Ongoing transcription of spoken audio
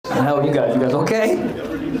hell, you guys okay?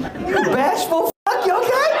 You bashful fuck, you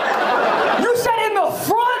okay? You sat in the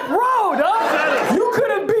front row, dog. You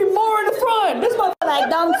couldn't be more in the front. This motherfucker Like,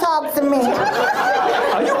 don't talk to me.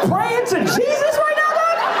 Are you praying to Jesus right now,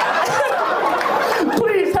 dog?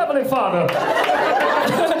 Please, Heavenly Father.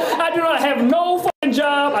 I do not have no fucking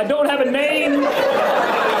job. I don't have a name.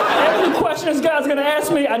 Every question this guy's gonna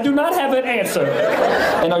ask me, I do not have an answer.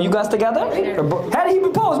 And are you guys together? How did he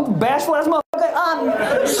propose? Bashful ass motherfucker.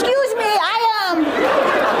 Excuse me, He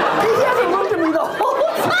hasn't looked at me the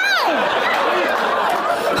whole time.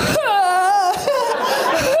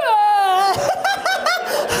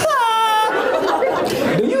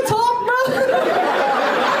 Do you talk, bro?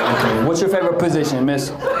 Okay, what's your favorite position,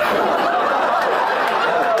 miss? I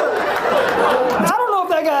don't know if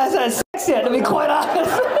that guy's had sex yet, to be quite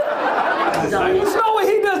honest. There's no way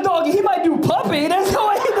he does doggy. He might do puppy. There's no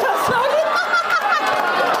way he does doggy.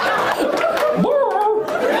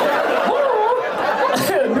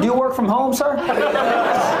 Do you work from home, sir?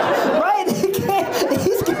 right?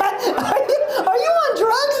 He's got. Are you on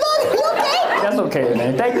drugs, dog? Are you okay? That's okay,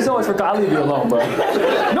 man. Thank you so much for calling. I'll leave you alone, bro.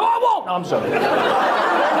 No, I won't. No, I'm sorry.